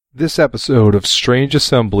This episode of Strange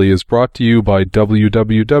Assembly is brought to you by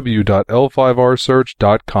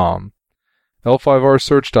www.l5rsearch.com.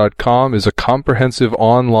 L5rsearch.com is a comprehensive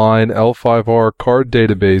online L5R card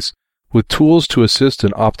database with tools to assist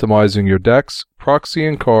in optimizing your decks,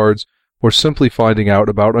 proxying cards, or simply finding out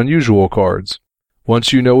about unusual cards.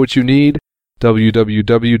 Once you know what you need,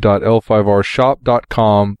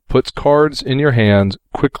 www.l5rshop.com puts cards in your hands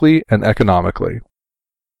quickly and economically.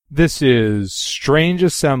 This is Strange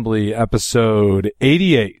Assembly, episode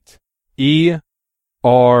 88, ERB.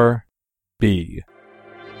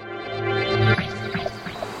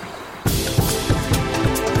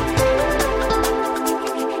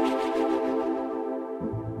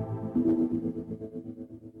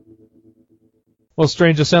 Well,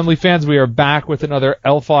 Strange Assembly fans, we are back with another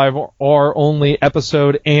L5R only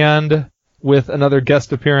episode and with another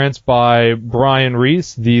guest appearance by Brian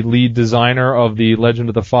Reese, the lead designer of the Legend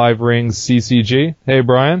of the Five Rings CCG. Hey,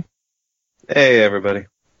 Brian. Hey, everybody.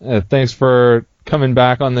 Thanks for coming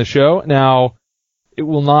back on the show. Now, it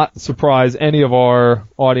will not surprise any of our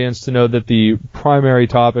audience to know that the primary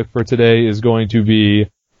topic for today is going to be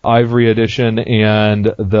Ivory Edition and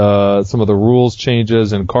some of the rules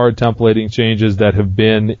changes and card templating changes that have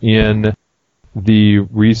been in the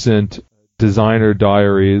recent designer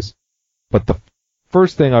diaries. But the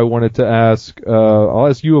first thing I wanted to ask, I'll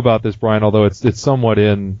ask you about this, Brian, although it's somewhat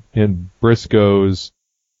in Briscoe's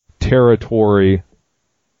territory.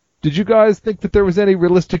 Did you guys think that there was any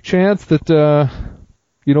realistic chance that,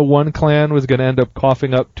 one clan was going to end up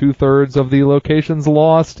coughing up 2/3 of the locations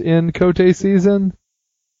lost in Kote season?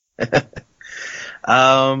 Yeah,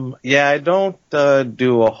 I don't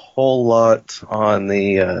do a whole lot on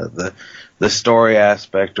the story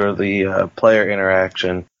aspect or the player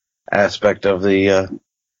interaction aspect of the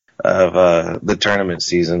tournament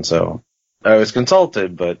season, so I was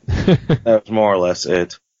consulted, but that was more or less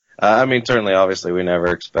it. Certainly, obviously, we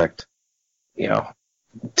never expect,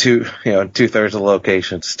 2/3 of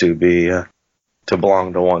locations to be to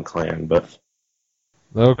belong to one clan, but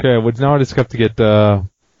okay. Well, now I just have to get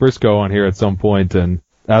Briscoe on here at some point and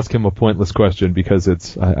ask him a pointless question because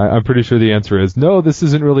I'm pretty sure the answer is no. This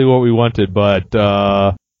isn't really what we wanted, but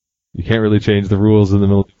you can't really change the rules in the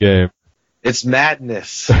middle of the game. It's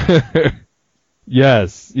madness.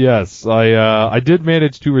 Yes. I did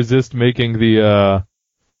manage to resist making the,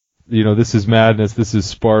 this is madness, this is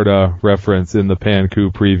Sparta reference in the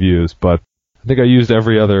Panku previews, but I think I used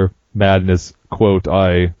every other madness quote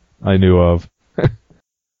I knew of.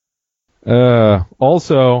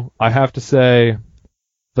 Also, I have to say,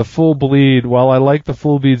 the full bleed, while I like the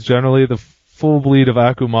full bleeds generally, the full bleed of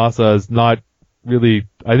Akumasa is not really,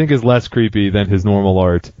 I think is less creepy than his normal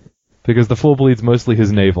art, because the full bleed's mostly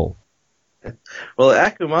his navel. Well,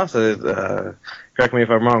 Akumasa, correct me if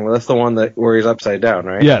I'm wrong, but that's the one where he's upside down,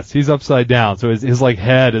 right? Yes, he's upside down, so his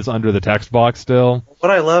head is under the text box still.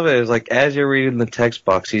 What I love is, as you're reading the text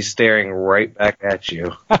box, he's staring right back at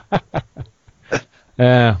you.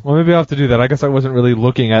 Well, maybe I'll have to do that. I guess I wasn't really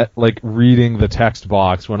looking at, reading the text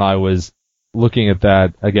box when I was looking at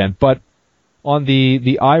that again. But on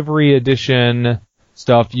the Ivory Edition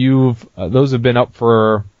stuff, those have been up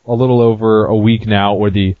for a little over a week now, or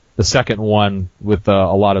the second one with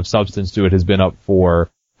a lot of substance to it has been up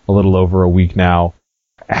for a little over a week now.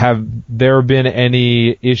 Have there been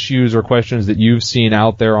any issues or questions that you've seen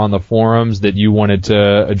out there on the forums that you wanted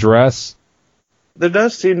to address? There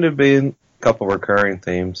does seem to be a couple recurring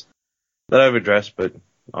themes that I've addressed, but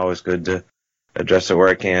always good to address it where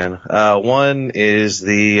I can. One is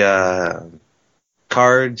the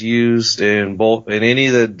cards used in any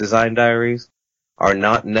of the design diaries are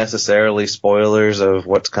not necessarily spoilers of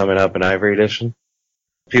what's coming up in Ivory Edition.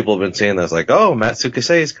 People have been saying this, oh,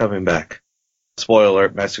 Matsukase is coming back. Spoiler,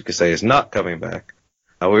 Matsukase is not coming back.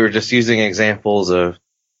 We were just using examples of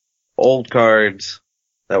old cards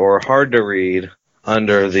that were hard to read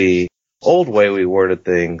under the old way we worded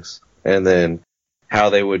things, and then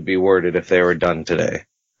how they would be worded if they were done today.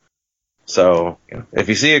 So, if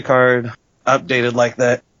you see a card updated like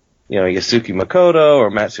that, Yasuki Makoto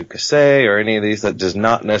or Matsukase or any of these, that does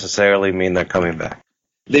not necessarily mean they're coming back.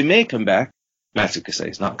 They may come back. Matsukase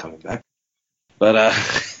is not coming back. But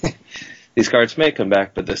these cards may come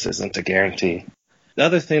back, but this isn't a guarantee. The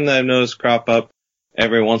other thing that I've noticed crop up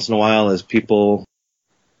every once in a while is people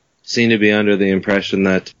seem to be under the impression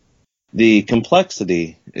that the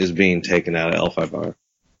complexity is being taken out of L5R.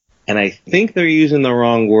 And I think they're using the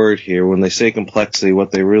wrong word here. When they say complexity,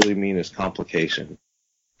 what they really mean is complication.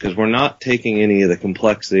 Because we're not taking any of the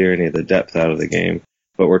complexity or any of the depth out of the game,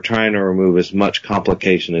 but we're trying to remove as much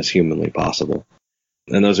complication as humanly possible.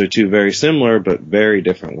 And those are two very similar but very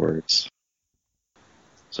different words.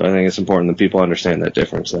 So I think it's important that people understand that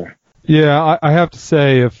difference there. Yeah, I have to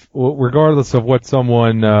say, regardless of what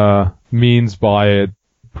someone means by it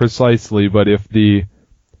precisely, but if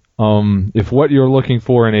what you're looking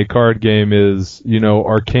for in a card game is,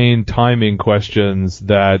 arcane timing questions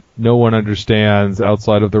that no one understands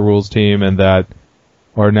outside of the rules team and that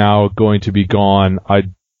are now going to be gone,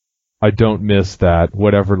 I don't miss that,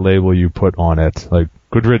 whatever label you put on it. Like,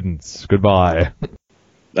 good riddance, goodbye.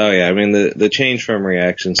 Oh yeah, I mean the change from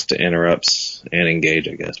reactions to interrupts and engage,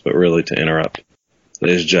 I guess, but really to interrupt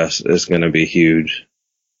is going to be huge.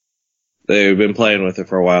 They've been playing with it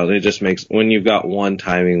for a while, and it just makes, when you've got one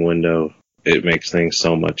timing window, it makes things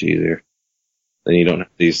so much easier. Then you don't have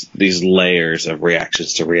these layers of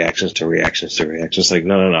reactions to reactions to reactions to reactions. Like,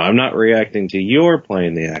 no, I'm not reacting to your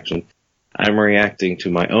playing the action. I'm reacting to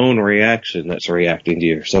my own reaction that's reacting to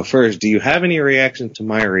you. So first, do you have any reaction to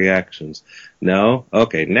my reactions? No?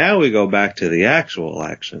 Okay, now we go back to the actual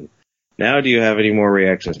action. Now do you have any more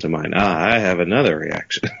reactions to mine? I have another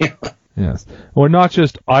reaction. Yes. Well, not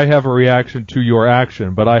just I have a reaction to your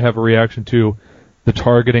action, but I have a reaction to the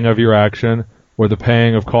targeting of your action, or the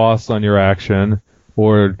paying of costs on your action,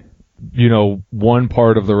 or, one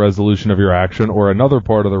part of the resolution of your action, or another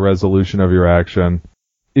part of the resolution of your action.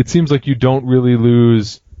 It seems like you don't really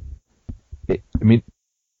lose, you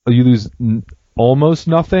lose almost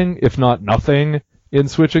nothing, if not nothing, in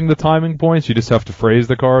switching the timing points. You just have to phrase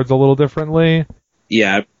the cards a little differently.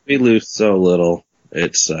 Yeah, we lose so little.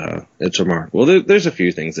 It's remarkable. There's a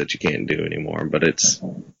few things that you can't do anymore, but it's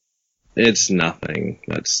nothing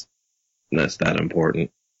that's that important.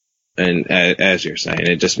 And as you're saying,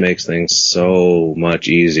 it just makes things so much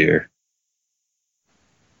easier.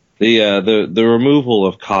 The removal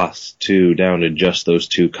of costs down to just those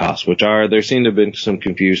two costs, there seemed to have been some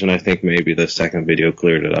confusion. I think maybe the second video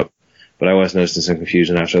cleared it up, but I was noticing some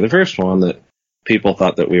confusion after the first one that people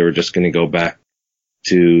thought that we were just going to go back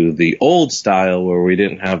to the old style where we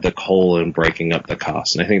didn't have the colon breaking up the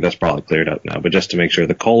cost. And I think that's probably cleared up now. But just to make sure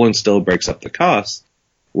the colon still breaks up the cost,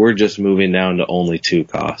 we're just moving down to only two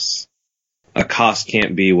costs. A cost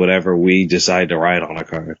can't be whatever we decide to write on a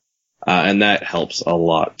card. And that helps a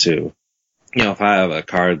lot too. If I have a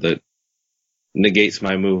card that negates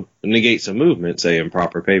a movement, say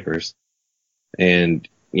Improper Papers, and,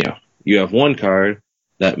 you have one card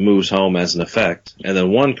that moves home as an effect, and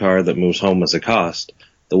then one card that moves home as a cost,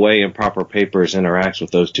 the way Improper Papers interacts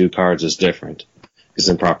with those two cards is different. Because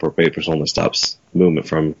Improper Papers only stops movement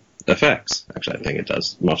from effects. Actually, I think it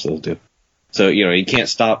does. Most of those do. So, you can't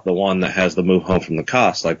stop the one that has the move home from the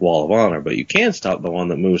cost, like Wall of Honor, but you can stop the one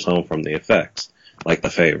that moves home from the effects, like the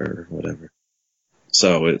Favor or whatever.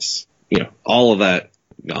 So it's, all of that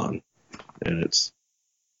gone. And it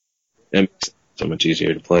makes it so much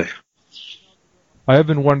easier to play. I have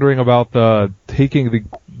been wondering about taking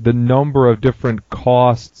the number of different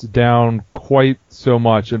costs down quite so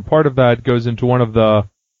much, and part of that goes into one of the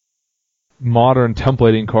modern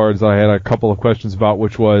templating cards I had a couple of questions about,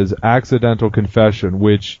 which was Accidental Confession,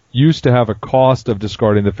 which used to have a cost of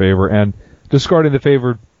discarding the favor, and discarding the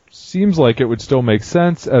favor seems like it would still make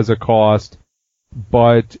sense as a cost,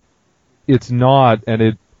 but it's not, and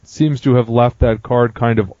it seems to have left that card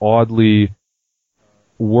kind of oddly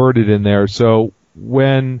worded in there. So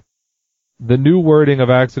when the new wording of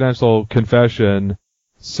Accidental Confession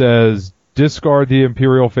says discard the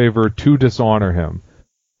Imperial Favor to dishonor him,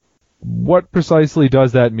 what precisely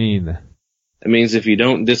does that mean? It means if you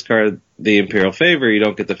don't discard the Imperial Favor, you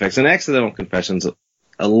don't get the effects. And Accidental Confession's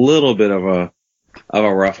a little bit of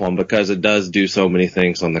a rough one because it does do so many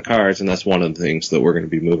things on the cards, and that's one of the things that we're going to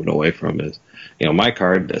be moving away from is, my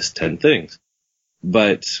card does 10 things.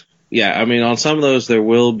 But, yeah, on some of those there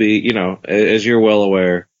will be, as you're well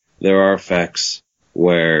aware, there are effects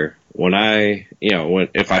where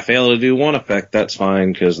if I fail to do one effect, that's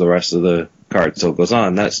fine because the rest of the card still goes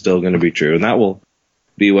on. That's still going to be true, and that will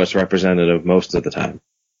be what's representative most of the time.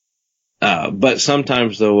 But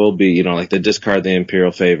sometimes there will be, like the discard the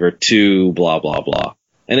Imperial Favor to blah, blah, blah.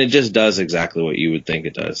 And it just does exactly what you would think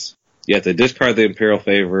it does. You have to discard the Imperial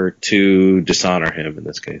Favor to dishonor him in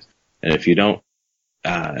this case. And if you don't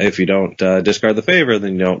discard the favor,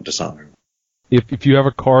 then you don't dishonor him. If you have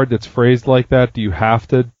a card that's phrased like that, do you have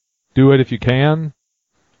to do it if you can?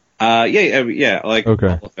 Yeah. Like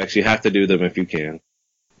okay. All effects, you have to do them if you can.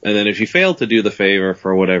 And then if you fail to do the favor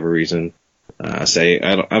for whatever reason, I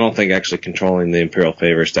don't think actually controlling the Imperial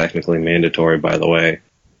Favor is technically mandatory, by the way.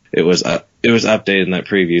 It was updated in that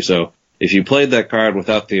preview. So if you played that card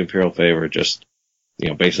without the Imperial Favor, just,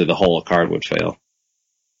 basically the whole card would fail.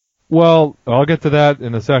 Well, I'll get to that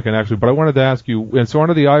in a second, actually, but I wanted to ask you, and so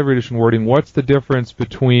under the Ivory Edition wording, what's the difference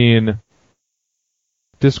between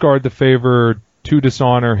discard the favor to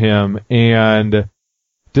dishonor him, and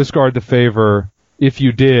discard the favor if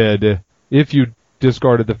you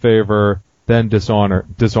discarded the favor, then dishonor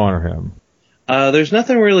him. There's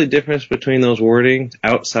nothing really difference between those wording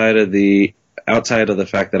outside of the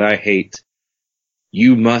fact that I hate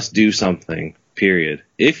you must do something, period.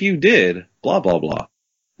 If you did, blah, blah, blah.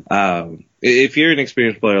 If you're an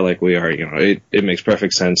experienced player like we are, it makes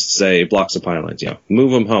perfect sense to say blocks the pylons,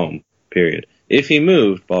 move him home, period. If he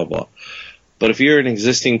moved, blah, blah. But if you're an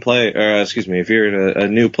existing player, if you're a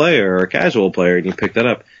new player or a casual player and you pick that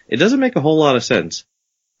up, it doesn't make a whole lot of sense.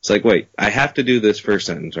 It's like, wait, I have to do this first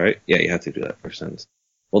sentence, right? Yeah, you have to do that first sentence.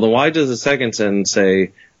 Well, then why does the second sentence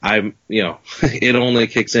say, it only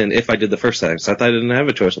kicks in if I did the first sentence? I thought I didn't have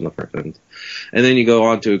a choice on the first sentence. And then you go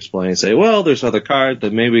on to explain and say, well, there's other cards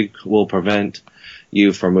that maybe will prevent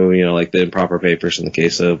you from moving, like the improper papers in the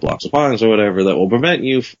case of blocks of pawns or whatever, that will prevent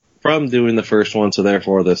you from doing the first one, so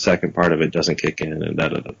therefore the second part of it doesn't kick in, and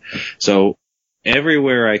da-da-da. So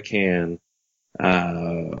everywhere I can,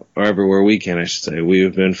 or everywhere we can, I should say,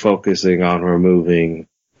 we've been focusing on removing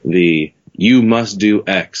the you must do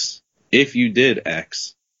X. If you did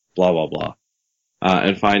X, blah, blah, blah.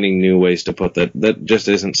 And finding new ways to put that just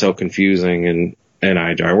isn't so confusing and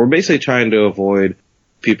iJar. We're basically trying to avoid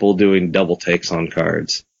people doing double takes on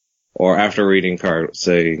cards. Or after reading cards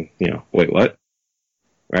saying, wait, what?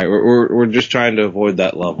 Right? We're just trying to avoid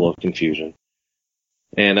that level of confusion.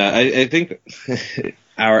 And I think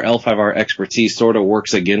our L5R expertise sort of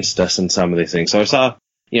works against us in some of these things. So I saw,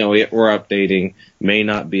 we're updating may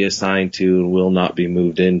not be assigned to and will not be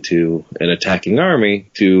moved into an attacking army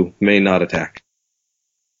to may not attack.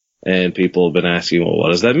 And people have been asking, well,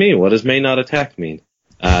 what does that mean? What does may not attack mean?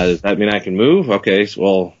 Does that mean I can move? Okay,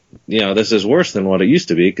 well, this is worse than what it used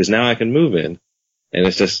to be because now I can move in. And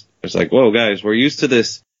it's like, whoa, guys, we're used to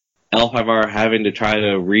this L5R having to try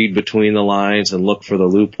to read between the lines and look for the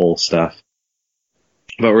loophole stuff.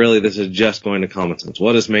 But really, this is just going to common sense.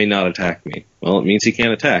 What does may not attack mean? Well, it means he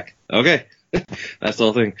can't attack. Okay. That's the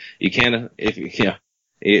whole thing. You can't,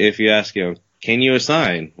 if you ask him, can you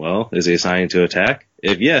assign? Well, is he assigned to attack?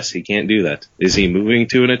 If yes, he can't do that. Is he moving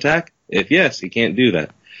to an attack? If yes, he can't do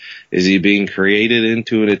that. Is he being created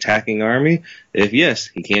into an attacking army? If yes,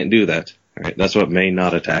 he can't do that. All right, that's what may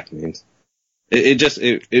not attack means.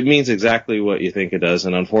 It means exactly what you think it does,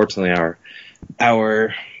 and unfortunately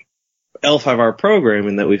our L5R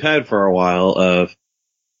programming that we've had for a while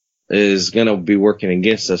is going to be working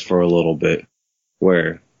against us for a little bit,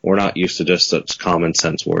 where we're not used to just such common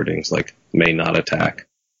sense wordings like may not attack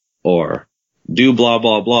or do blah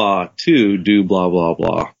blah blah to do blah blah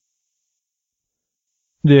blah.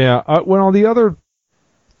 Yeah, well, the other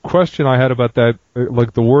question I had about that,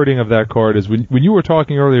 like the wording of that card, is when you were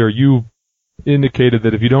talking earlier, you indicated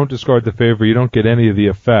that if you don't discard the favor, you don't get any of the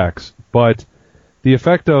effects. But the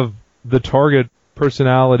effect of the target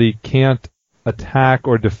personality can't attack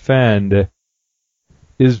or defend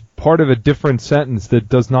is part of a different sentence that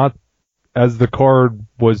does not, as the card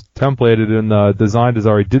was templated in the design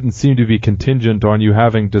design, didn't seem to be contingent on you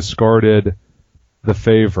having discarded the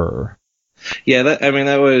favor. Yeah,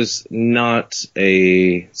 that was not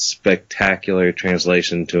a spectacular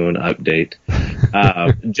translation to an update.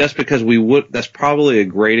 Just because that's probably a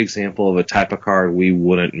great example of a type of card we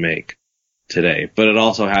wouldn't make today. But it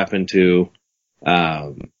also happened to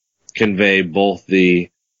convey both the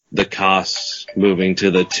costs moving to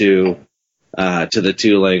the two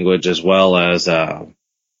language as well as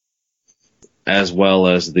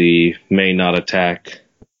the may not attack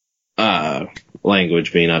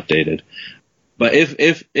language being updated. But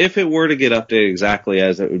if it were to get updated exactly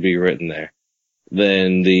as it would be written there,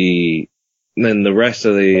 then the rest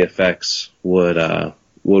of the effects would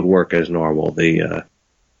work as normal. The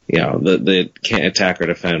can't attack or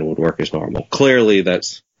defend would work as normal. Clearly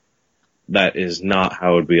that is not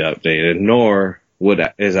how it would be updated, nor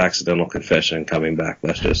is Accidental Confession coming back.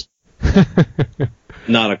 That's just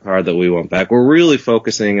not a card that we want back. We're really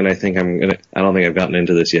focusing, and I don't think I've gotten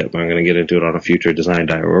into this yet, but I'm going to get into it on a future design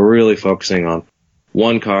diary. We're really focusing on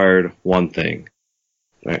one card, one thing.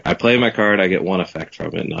 Right? I play my card, I get one effect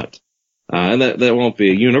from it, and that won't be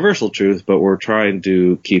a universal truth, but we're trying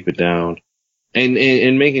to keep it down and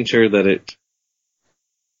making sure that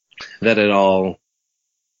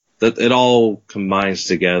it all combines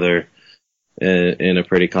together in a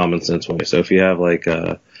pretty common sense way. So if you have like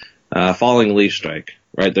Falling Leaf Strike,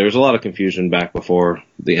 right? There's a lot of confusion back before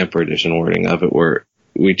the Emperor Edition wording of it, where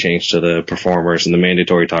we changed to the performers and the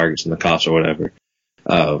mandatory targets and the costs or whatever.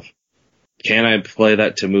 Can I play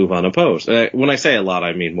that to move unopposed? When I say a lot,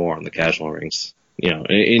 I mean more on the casual rings.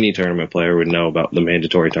 Any tournament player would know about the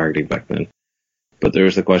mandatory targeting back then. But there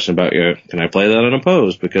was the question about, can I play that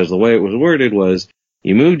unopposed? Because the way it was worded was,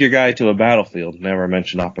 you moved your guy to a battlefield, never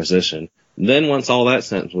mentioned opposition. Then once all that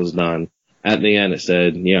sentence was done, at the end it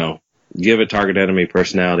said, give a target enemy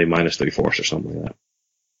personality -3 force or something like that.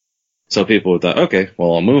 So people thought, okay,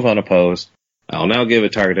 well, I'll move unopposed. I'll now give a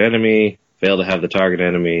target enemy, fail to have the target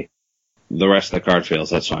enemy. The rest of the card fails,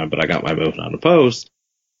 that's fine, but I got my move unopposed.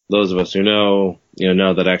 Those of us who know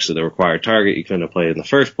that actually the required target you couldn't have played in the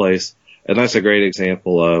first place. And that's a great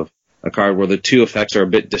example of a card where the two effects are a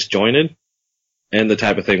bit disjointed and the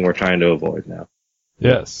type of thing we're trying to avoid now.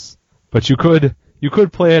 Yes. But you could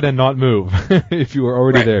play it and not move if you were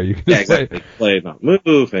already there. You could exactly. Play it, not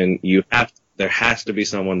move, and there has to be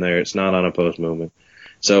someone there. It's not unopposed movement.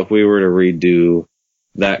 So if we were to redo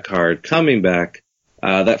that card coming back,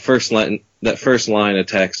 that first line of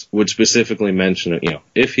text would specifically mention,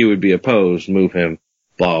 if he would be opposed, move him,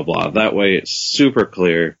 blah, blah, blah. That way it's super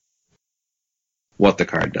clear what the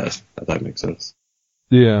card does, if that makes sense.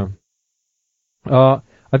 Yeah. I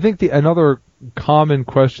think another common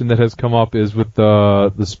question that has come up is with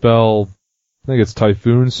the spell, I think it's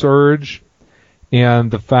Typhoon Surge,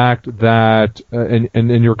 and the fact that,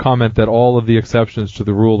 and your comment that all of the exceptions to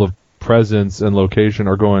the rule of presence and location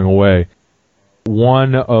are going away.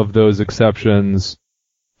 One of those exceptions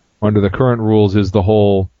under the current rules is the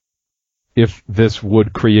whole, if this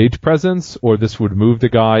would create presence or this would move the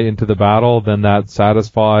guy into the battle, then that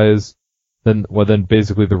satisfies, then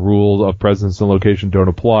basically the rules of presence and location don't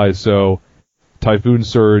apply. So Typhoon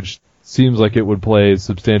Surge seems like it would play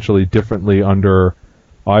substantially differently under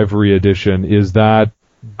Ivory Edition. Is that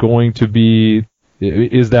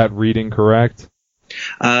reading correct?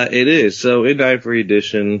 It is. So in Ivory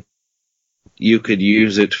Edition, you could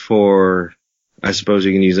use it for, I suppose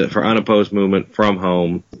you can use it for unopposed movement from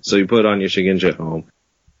home. So you put on your Shugenja at home.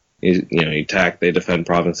 You attack, they defend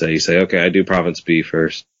Province A. You say, okay, I do Province B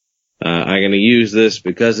first. I'm going to use this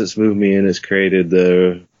because it's moved me in, it's created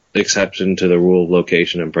the exception to the rule of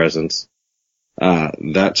location and presence.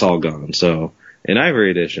 That's all gone. So in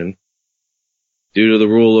Ivory Edition, due to the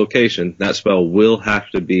rule of location, that spell will have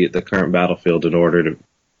to be at the current battlefield in order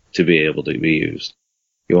to be able to be used.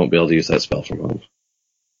 You won't be able to use that spell from home.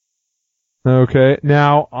 Okay.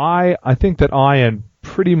 Now, I think that I and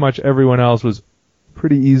pretty much everyone else was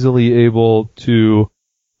pretty easily able to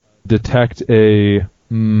detect a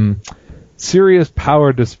serious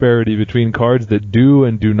power disparity between cards that do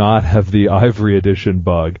and do not have the Ivory Edition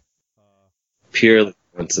bug. Purely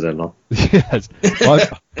coincidental. Yes.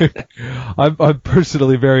 I'm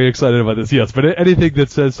personally very excited about this, yes. But anything that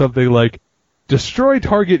says something like, destroy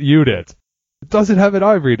target unit, it doesn't have an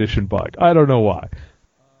Ivory Edition bug. I don't know why.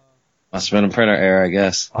 Must have been a printer error, I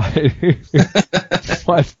guess.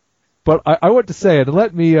 But I want to say it.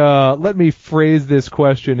 Let me phrase this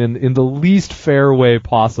question in the least fair way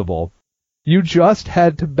possible. You just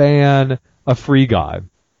had to ban a free guy,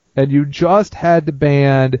 and you just had to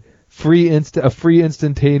ban a free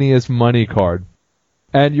instantaneous money card,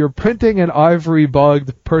 and you're printing an Ivory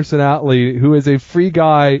bugged personality who is a free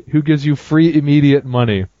guy who gives you free immediate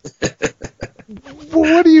money.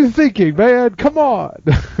 What are you thinking, man? Come on.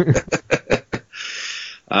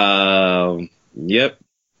 Yep.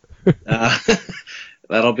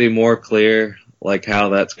 That'll be more clear, like how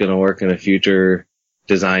that's going to work in a future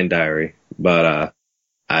design diary. But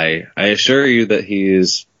I assure you that he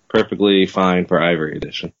is perfectly fine for Ivory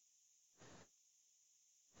Edition.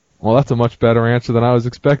 Well, that's a much better answer than I was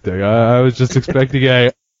expecting. I was just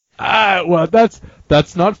expecting well,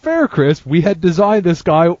 that's not fair, Chris. We had designed this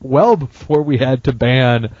guy well before we had to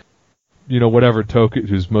ban, whatever token,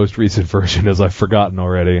 whose most recent version is, I've forgotten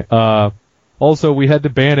already. Also, we had to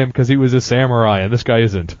ban him because he was a samurai, and this guy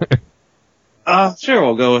isn't. Sure,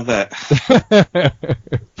 we'll go with that.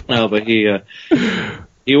 No, but he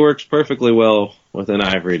works perfectly well with an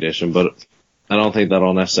Ivory Edition, but I don't think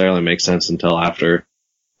that'll necessarily make sense until after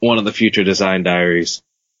one of the future design diaries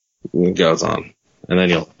goes on. And then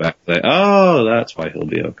you'll look back and say, oh, that's why he'll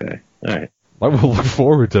be okay. All right. I will look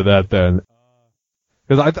forward to that then.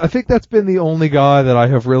 Because I think that's been the only guy that I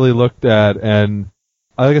have really looked at, and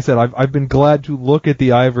like I said, I've been glad to look at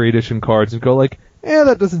the Ivory Edition cards and go like,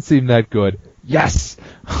 that doesn't seem that good. Yes!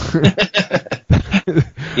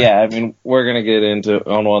 Yeah, I mean, we're going to get into,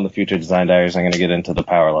 on one of the future design diaries, I'm going to get into the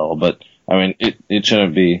power level, but, I mean, it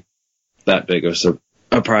shouldn't be that big of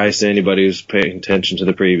a prize to anybody who's paying attention to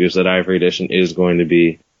the previews that Ivory Edition is going to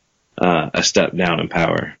be a step down in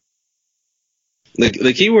power.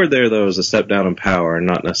 The key word there, though, is a step down in power, and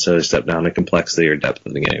not necessarily a step down in complexity or depth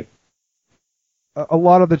of the game. A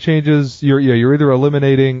lot of the changes, you're either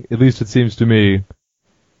eliminating, at least it seems to me,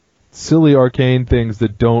 silly arcane things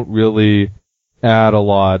that don't really add a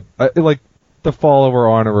lot. Like the follower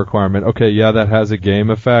honor requirement. Okay, yeah, that has a game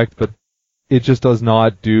effect, but it just does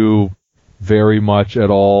not do very much at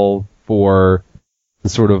all for the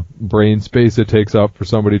sort of brain space it takes up for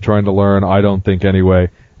somebody trying to learn, I don't think anyway.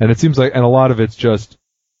 And it seems like, and a lot of it's just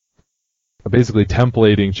basically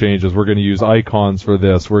templating changes. We're going to use icons for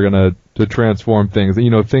this. We're going to transform things. You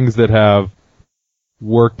know, things that have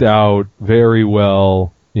worked out very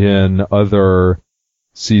well in other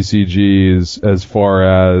CCGs as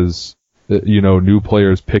far as, you know, new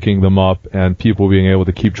players picking them up and people being able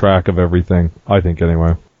to keep track of everything, I think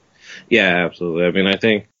anyway. Yeah, absolutely. I mean, I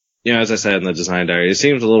think, you know, as I said in the design diary, it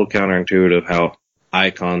seems a little counterintuitive how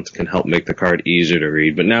icons can help make the card easier to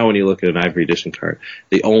read. But now when you look at an Ivory Edition card,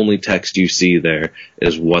 the only text you see there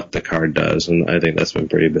is what the card does. And I think that's been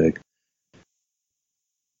pretty big.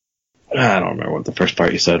 I don't remember what the first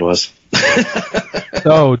part you said was.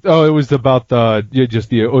 Oh, it was about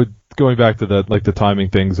going back to the timing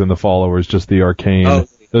things and the followers, just the arcane. Oh,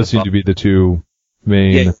 those seem to be the two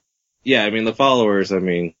main. Yeah, I mean, the followers, I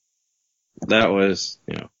mean, that was,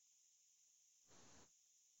 you know,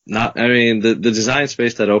 the design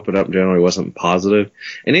space that opened up generally wasn't positive.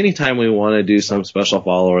 And anytime we want to do some special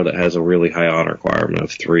follower that has a really high honor requirement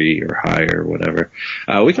of 3 or higher or whatever,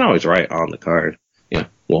 we can always write on the card, you know,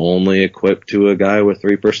 we'll only equip to a guy with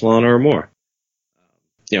 3 personal honor or more.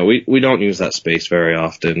 You know, we don't use that space very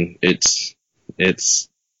often. It's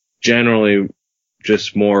generally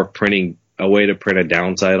just more printing, a way to print a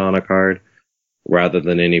downside on a card rather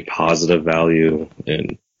than any positive value.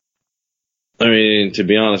 And I mean, to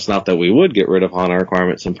be honest, not that we would get rid of honor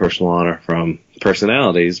requirements and personal honor from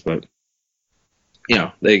personalities, but you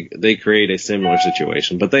know, they create a similar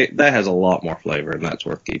situation, but that has a lot more flavor and that's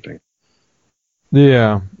worth keeping.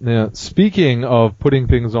 Yeah. Speaking of putting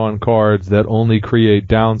things on cards that only create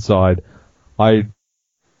downside, I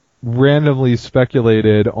randomly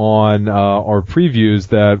speculated on our previews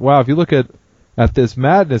that, wow, if you look at this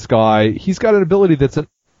Madness guy, he's got an ability that's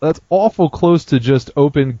awful close to just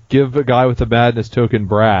give a guy with a Madness token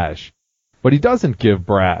Brash. But he doesn't give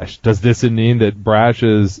Brash. Does this mean that Brash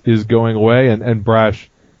is going away and Brash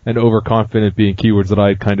and Overconfident being keywords that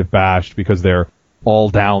I kind of bashed because they're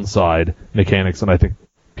all downside mechanics, and I think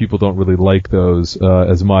people don't really like those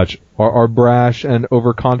as much. Are Brash and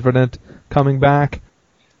Overconfident coming back?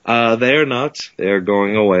 They are not. They are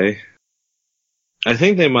going away. I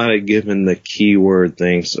think they might have given the keyword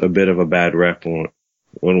things a bit of a bad rep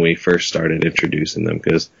when we first started introducing them,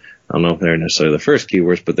 because I don't know if they're necessarily the first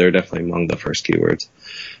keywords, but they're definitely among the first keywords.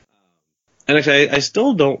 And actually, I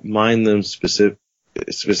still don't mind them specifically.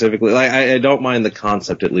 Like, I don't mind the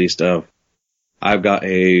concept, at least, of I've got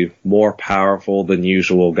a more powerful than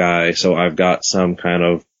usual guy, so I've got some kind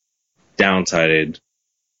of downsided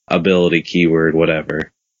ability, keyword,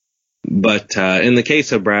 whatever. But in the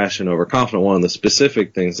case of Brash and Overconfident, one of the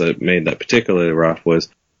specific things that made that particularly rough was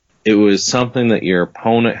it was something that your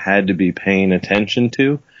opponent had to be paying attention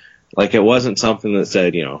to. Like, it wasn't something that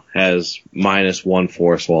said, you know, has -1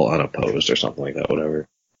 force while unopposed or something like that, whatever.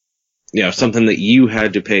 You know, something that you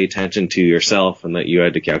had to pay attention to yourself and that you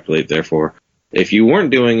had to calculate, therefore, if you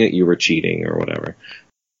weren't doing it, you were cheating or whatever.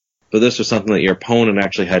 But this was something that your opponent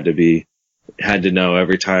actually had to know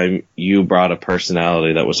every time you brought a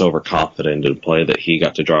personality that was overconfident in play that he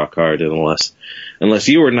got to draw a card, unless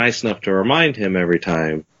you were nice enough to remind him every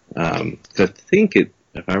time. 'Cause I think if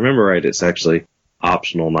I remember right, it's actually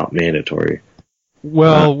optional, not mandatory.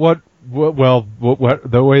 Well, what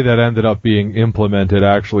the way that ended up being implemented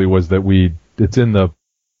actually was that it's in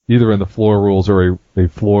either in the floor rules or a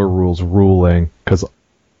floor rules ruling, because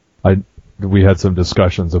we had some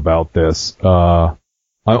discussions about this.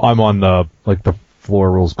 I'm on the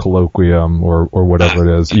floor rules colloquium or whatever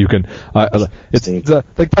it is. You can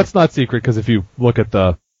that's not secret, because if you look at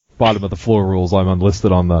the bottom of the floor rules, I'm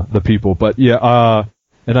unlisted on the people. But yeah,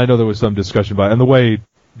 and I know there was some discussion about it. And the way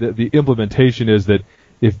the implementation is that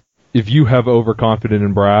if you have Overconfident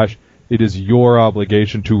and Brash, it is your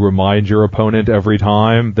obligation to remind your opponent every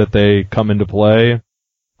time that they come into play.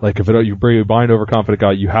 Like, if you bind Overconfident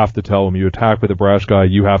guy, you have to tell them. You attack with a Brash guy,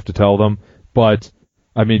 you have to tell them. But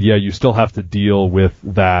I mean, yeah, you still have to deal with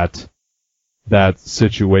that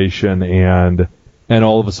situation, and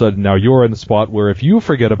all of a sudden now you're in the spot where if you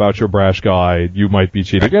forget about your Brash guy, you might be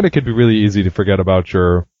cheating. And it could be really easy to forget about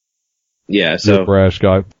your Brash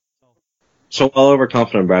guy. So while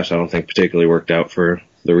Overconfident Brash I don't think particularly worked out for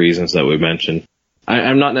the reasons that we mentioned,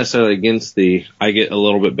 I'm not necessarily against I get a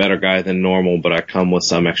little bit better guy than normal, but I come with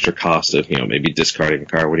some extra cost of, you know, maybe discarding a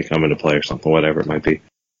card when you come into play or something, whatever it might be.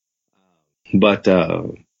 But I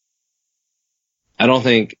don't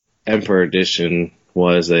think Emperor Edition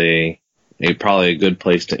was a probably a good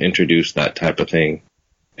place to introduce that type of thing.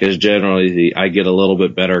 Because generally, I get a little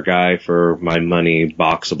bit better guy for my money,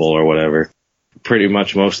 boxable or whatever. Pretty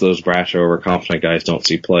much most of those brash or overconfident guys don't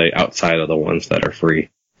see play outside of the ones that are free.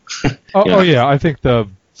 Yeah, I think that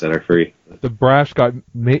are free. The brash guy,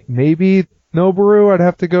 maybe Noboru, I'd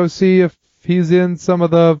have to go see if he's in some of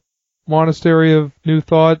the Monastery of New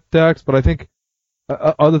Thought decks, but I think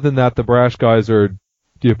other than that, the brash guys are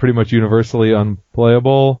pretty much universally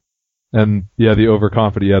unplayable. And yeah, the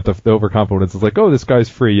overconfident, the overconfidence is like, oh, this guy's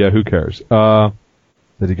free, yeah, who cares? That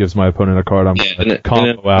he gives my opponent a card, I'm gonna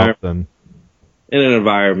combo out. Then in an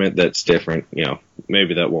environment that's different,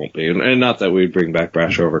 maybe that won't be. And not that we'd bring back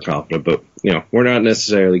brash or overconfident, but we're not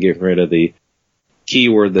necessarily getting rid of the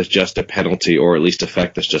keyword that's just a penalty, or at least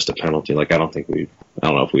effect that's just a penalty. Like I don't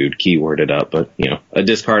know if we would keyword it up, but a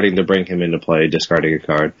discarding to bring him into play, discarding a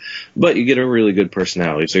card. But you get a really good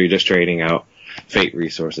personality, so you're just trading out Fate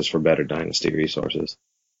resources for better Dynasty resources.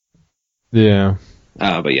 Yeah.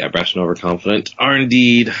 But yeah, brash and overconfident are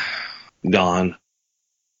indeed gone.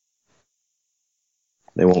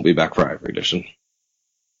 They won't be back for Ivory Edition.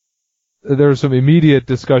 There's some immediate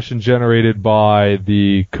discussion generated by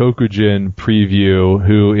the Kokujin preview,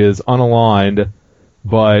 who is unaligned,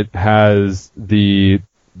 but has the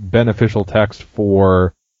beneficial text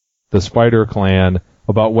for the Spider Clan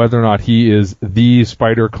about whether or not he is the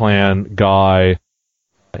Spider Clan guy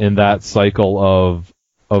in that cycle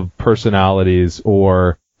of personalities,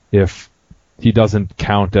 or if he doesn't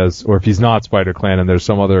count as, or if he's not Spider Clan and there's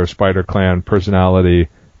some other Spider Clan personality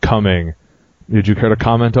coming. Did you care to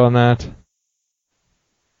comment on that?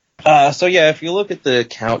 So yeah, if you look at the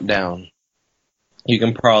countdown, you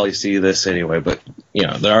can probably see this anyway, but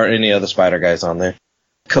there aren't any other Spider guys on there.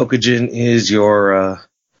 Kokujin is the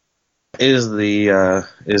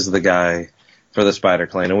guy for the Spider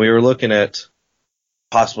Clan, and we were looking at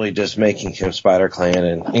possibly just making him Spider Clan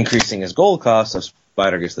and increasing his gold cost so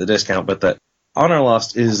Spider gets the discount, but that Honor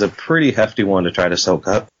Lost is a pretty hefty one to try to soak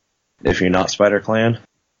up if you're not Spider Clan.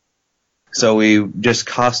 So we just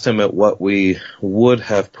cost him at what we would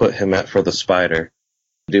have put him at for the Spider.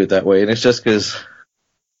 Do it that way. And it's just because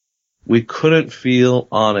we couldn't feel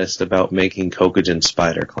honest about making Kokujin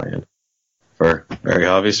Spider Clan. For very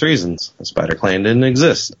obvious reasons. The Spider Clan didn't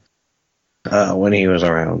exist when he was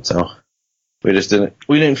around. So we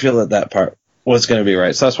didn't feel that part was going to be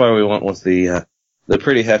right. So that's why we went with the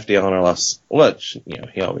pretty hefty Honor Loss, which,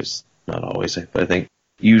 he always, not always, but I think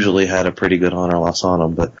usually had a pretty good Honor Loss on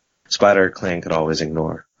him, but Spider Clan could always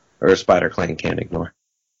ignore, or Spider Clan can't ignore.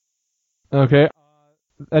 Okay.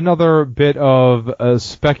 Another bit of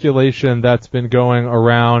speculation that's been going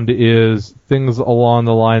around is things along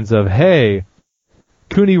the lines of, hey,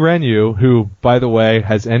 Kuni Renyu, who, by the way,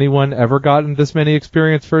 has anyone ever gotten this many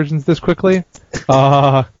experience versions this quickly?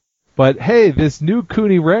 But hey, this new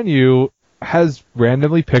Kuni Renyu has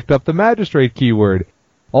randomly picked up the Magistrate keyword.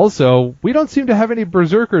 Also, we don't seem to have any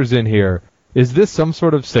Berserkers in here. Is this some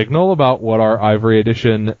sort of signal about what our Ivory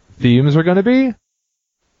Edition themes are going to be?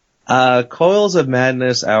 Coils of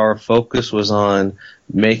Madness, our focus was on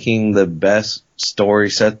making the best story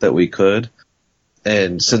set that we could.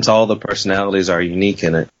 And since all the personalities are unique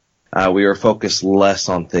in it, we were focused less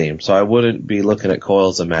on theme. So I wouldn't be looking at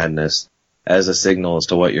Coils of Madness as a signal as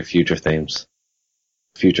to what your future themes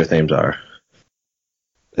are.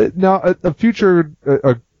 Now, a future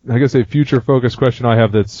focused question I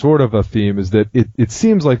have that's sort of a theme is that it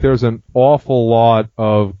seems like there's an awful lot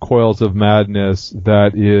of Coils of Madness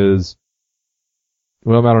that is,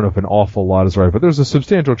 well, I don't know if an awful lot is right, but there's a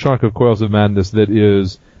substantial chunk of Coils of Madness that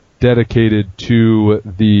is dedicated to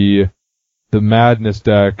the Madness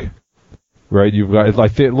deck, right? You've got,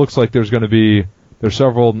 it looks like there's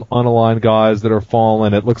several unaligned guys that are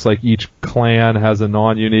fallen. It looks like each clan has a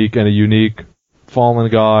non-unique and a unique fallen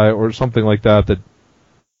guy or something like that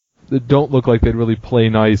don't look like they'd really play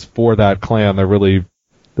nice for that clan. They're really,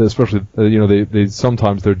 especially, they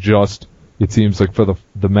sometimes they're just, it seems like, for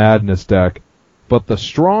the Madness deck. But the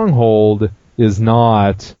Stronghold is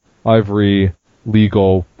not Ivory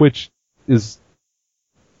legal, which is,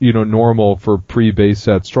 normal for pre-base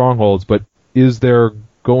set Strongholds, but is there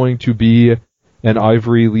going to be an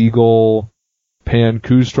Ivory legal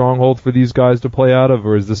Pan-Ku Stronghold for these guys to play out of,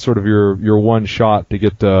 or is this sort of your one shot to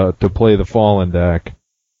get to play the Fallen deck?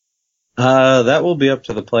 That will be up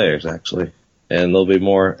to the players, actually, and there'll be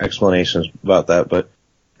more explanations about that, but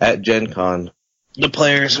at Gen Con, the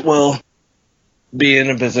players will be in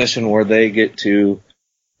a position where they get to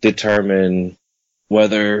determine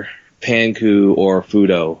whether Pan-Ku or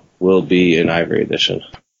Fudo will be in Ivory Edition.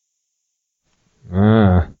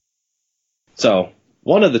 So,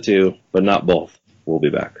 one of the two, but not both, will be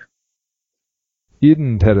back.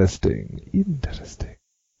 Interesting.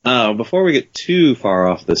 Before we get too far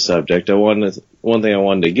off this subject, one thing I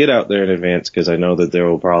wanted to get out there in advance, because I know that there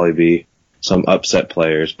will probably be some upset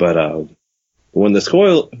players, but when the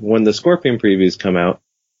Scorpion previews come out,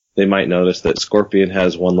 they might notice that Scorpion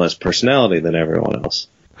has one less personality than everyone else.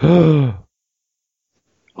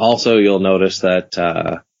 Also, you'll notice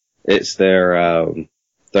that it's their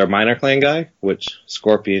minor clan guy, which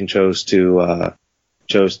Scorpion chose to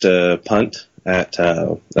punt at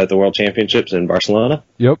the World Championships in Barcelona.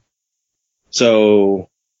 Yep. So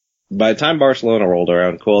by the time Barcelona rolled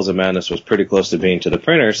around, Coils of Madness was pretty close to being to the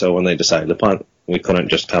printer. So when they decided to punt, we couldn't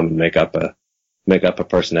just come and make up a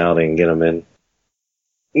personality and get them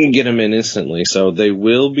in instantly. So they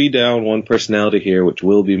will be down one personality here, which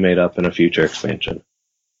will be made up in a future expansion.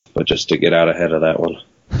 But just to get out ahead of that one.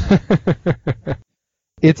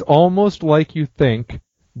 It's almost like you think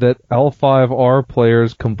that L5R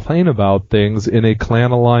players complain about things in a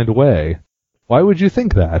clan-aligned way. Why would you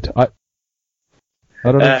think that? I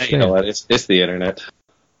don't understand. You know what? It's the internet.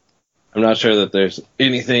 I'm not sure that there's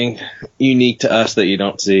anything unique to us that you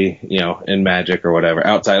don't see, in Magic or whatever.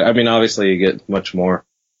 Outside, I mean, obviously you get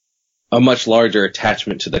a much larger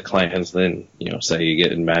attachment to the clans than, say you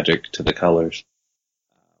get in Magic to the colors.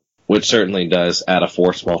 Which certainly does add a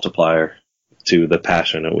force multiplier to the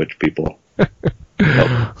passion at which people...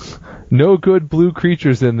 No good blue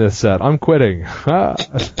creatures in this set. I'm quitting.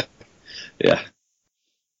 Yeah.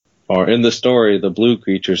 Or in the story, the blue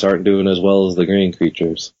creatures aren't doing as well as the green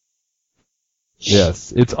creatures.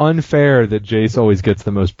 Yes, it's unfair that Jace always gets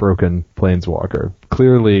the most broken Planeswalker.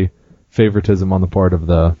 Clearly, favoritism on the part of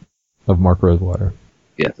Mark Rosewater.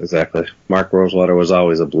 Yes, exactly. Mark Rosewater was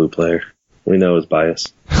always a blue player. We know his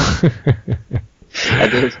bias.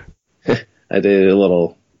 I did a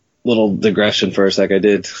little digression for a sec. I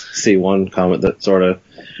did see one comment that sort of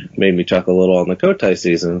made me chuckle a little on the Kotai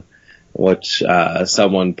season, which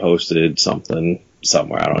someone posted something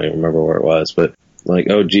somewhere. I don't even remember where it was, but like,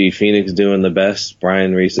 oh gee, Phoenix doing the best.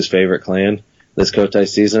 Brian Reese's favorite clan this Kotai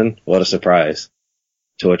season. What a surprise!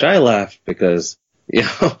 To which I laughed because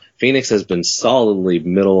Phoenix has been solidly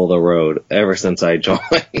middle of the road ever since I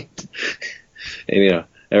joined, and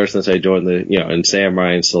ever since I joined in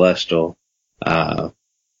Samurai and Celestial.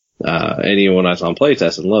 And even when I was on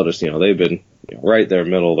playtest and Lotus, they've been right there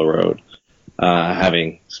middle of the road,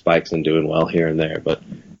 having spikes and doing well here and there. But,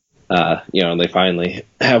 and they finally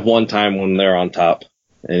have one time when they're on top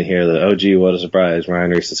and hear that, oh gee, what a surprise,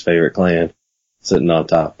 Ryan Reese's favorite clan sitting on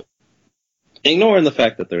top. Ignoring the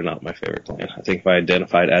fact that they're not my favorite clan. I think if I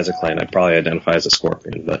identified as a clan, I'd probably identify as a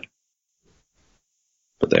Scorpion, but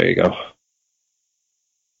there you go.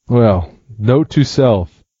 Well, note to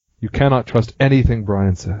self. You cannot trust anything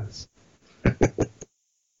Brian says.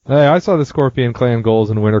 Hey, I saw the Scorpion Clan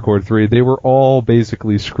goals in Winter Court 3. They were all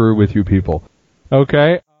basically screw with you people.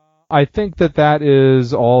 Okay, I think that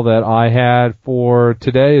is all that I had for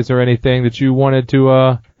today. Is there anything that you wanted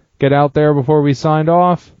to get out there before we signed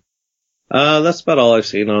off? That's about all I've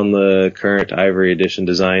seen on the current Ivory Edition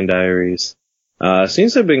design diaries.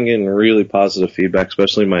 Seems to have been getting really positive feedback,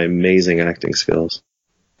 especially my amazing acting skills.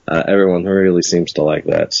 Everyone really seems to like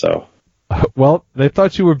that, so. Well, they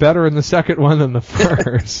thought you were better in the second one than the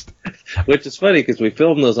first. Which is funny, because we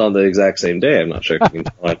filmed those on the exact same day. I'm not sure if you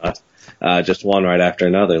can tell or not. Just one right after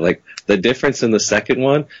another. Like, the difference in the second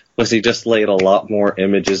one was he just laid a lot more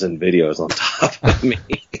images and videos on top of me.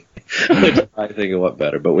 Which I think it went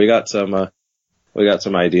better. But we got some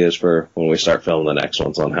ideas for when we start filming the next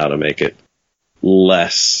ones on how to make it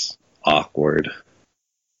less awkward.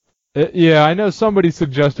 Yeah, I know somebody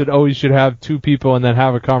suggested, you should have two people and then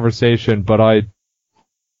have a conversation, but I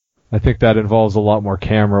think that involves a lot more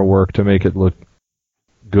camera work to make it look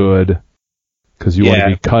good, because you want to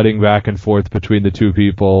be cutting back and forth between the two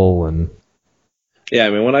people. And yeah, I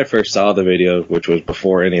mean, when I first saw the video, which was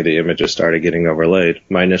before any of the images started getting overlaid,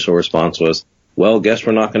 my initial response was, well, guess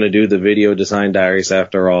we're not going to do the video design diaries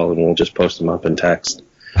after all, and we'll just post them up in text.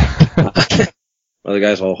 Well, the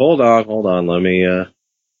guys, well, hold on,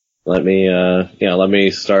 let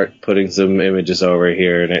me start putting some images over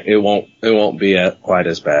here, and it won't be quite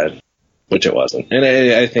as bad, which it wasn't. And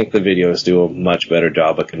I think the videos do a much better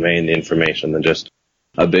job of conveying the information than just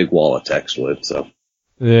a big wall of text would. So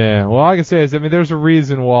yeah, well, all I can say is, there's a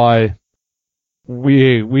reason why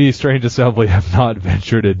we Strange Assembly have not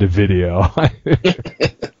ventured into video.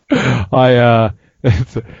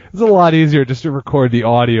 It's a lot easier just to record the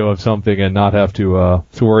audio of something and not have to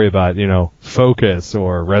worry about, focus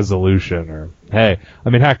or resolution or, hey,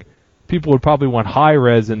 heck, people would probably want high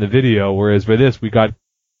res in the video, whereas for this we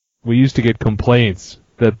used to get complaints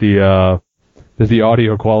that the that the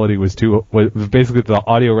audio quality was basically the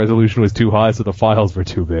audio resolution was too high, so the files were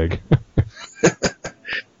too big.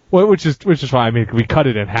 Well, which is fine. I mean, we cut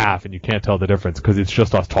it in half, and you can't tell the difference because it's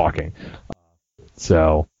just us talking.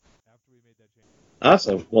 So.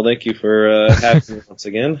 Awesome. Well, thank you for having me once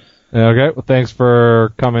again. Okay. Well, thanks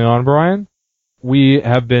for coming on, Brian. We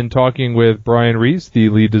have been talking with Brian Reese, the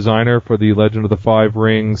lead designer for the Legend of the Five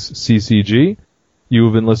Rings CCG. You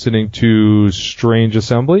have been listening to Strange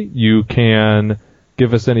Assembly. You can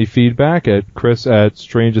give us any feedback at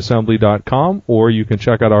chris@strangeassembly.com, or you can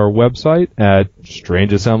check out our website at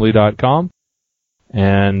strangeassembly.com,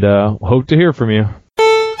 and hope to hear from you.